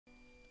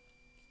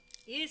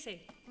Y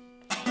dice...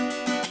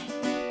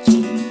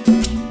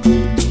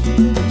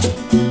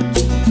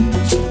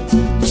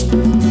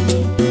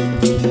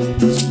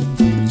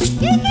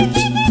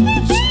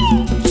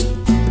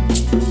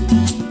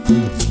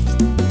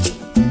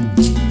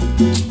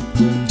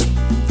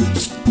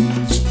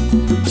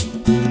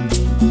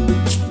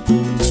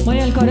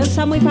 Bueno, el coro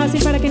está muy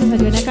fácil para que nos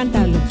ayuden a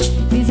cantarlo.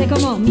 Dice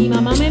como, mi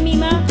mamá me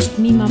mima,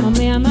 mi mamá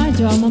me ama,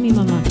 yo amo a mi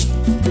mamá.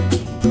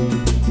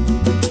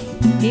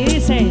 Y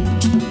dice,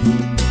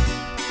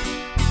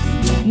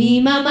 mi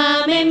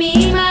mamá me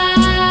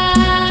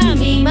mima,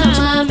 mi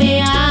mamá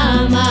me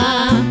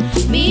ama,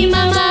 mi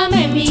mamá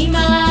me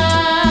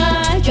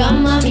mima, yo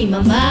amo a mi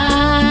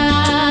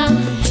mamá.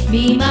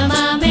 Mi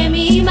mamá me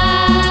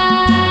mima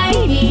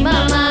y mi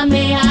mamá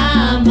me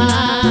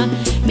ama,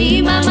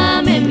 mi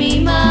mamá me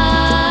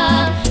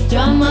mima,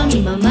 yo amo a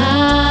mi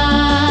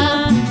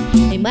mamá.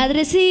 Ay,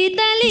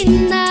 madrecita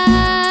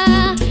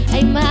linda,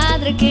 ay,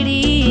 madre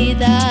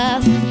querida,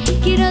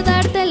 quiero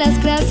darte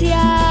las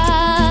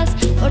gracias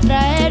por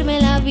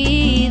traerme la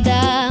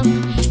vida.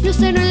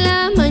 Lucero en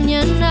la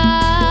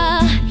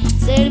mañana,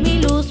 ser mi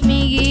luz,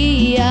 mi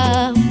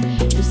guía.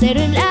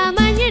 Lucero en la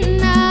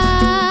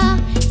mañana,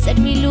 ser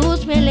mi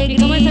luz, mi alegría.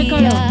 ¿Y cómo es el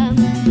coro?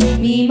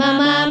 Mi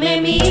mamá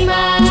me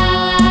mima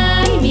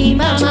y mi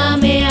mamá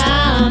me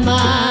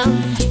ama,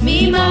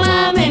 mi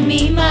mamá me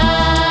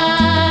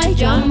mima,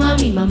 yo amo a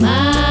mi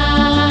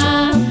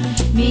mamá.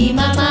 Mi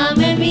mamá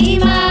me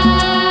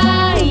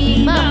mima y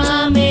mi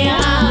mamá me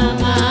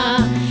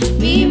ama,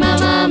 mi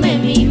mamá me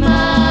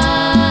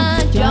mima,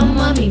 yo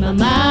amo a mi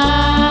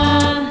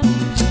mamá.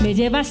 Me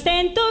llevaste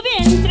en tu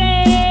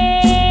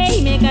vientre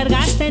y me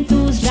cargaste en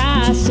tus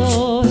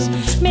brazos,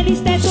 me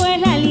diste tú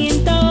el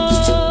aliento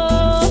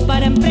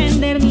para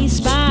emprender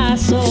mis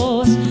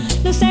pasos.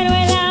 Lucero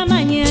en la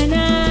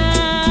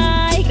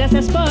mañana y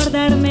gracias por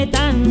darme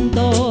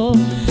tanto.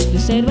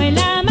 Lucero en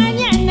la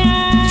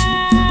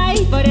mañana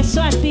y por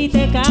eso a ti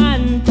te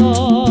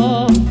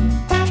canto.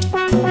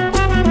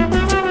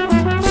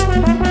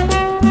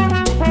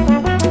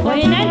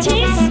 Oye,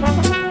 Nachis.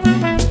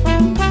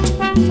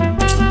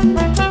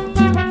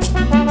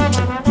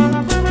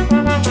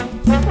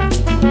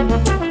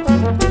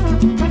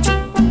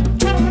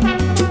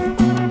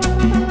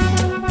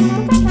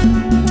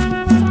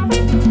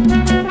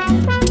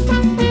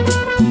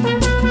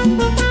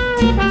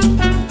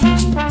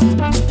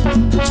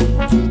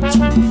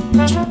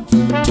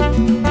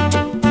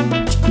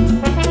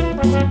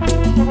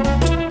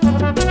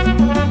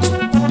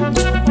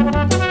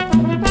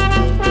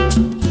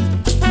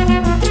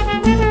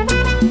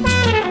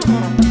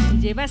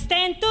 Llevaste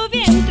en tu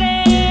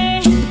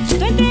vientre,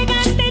 tú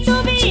entregaste tu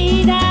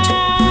vida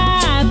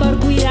por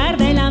cuidar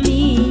de la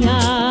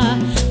mía,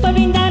 por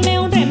brindarme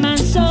un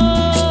remanso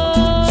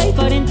y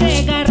por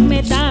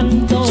entregarme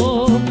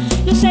tanto.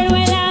 Lucero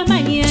en la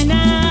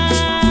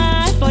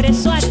mañana, por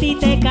eso a ti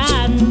te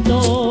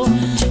canto.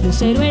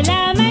 Lucero en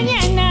la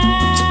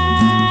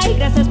mañana y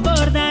gracias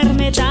por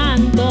darme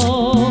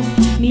tanto.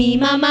 Mi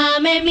mamá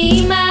me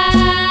mima,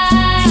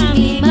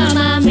 mi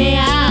mamá me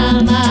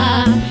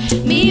ama,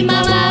 mi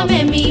mamá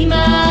me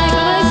mima,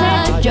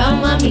 yo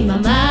amo a mi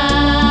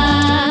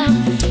mamá.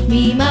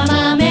 Mi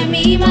mamá me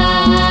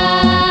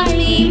mima,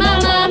 mi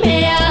mamá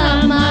me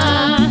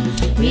ama,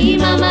 mi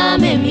mamá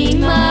me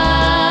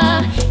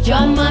mima, yo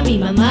amo a mi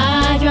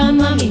mamá, yo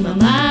amo a mi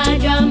mamá,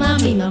 yo amo a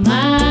mi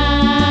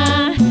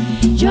mamá,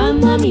 yo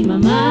amo a mi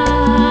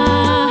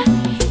mamá,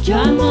 yo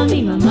amo a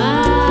mi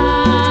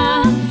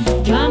mamá,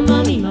 yo amo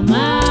a mi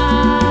mamá.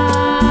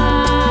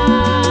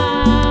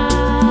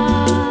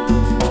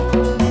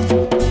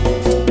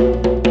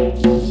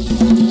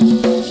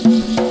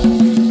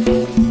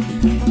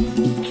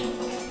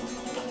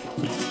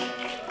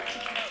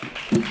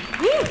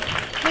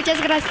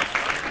 Muchas gracias.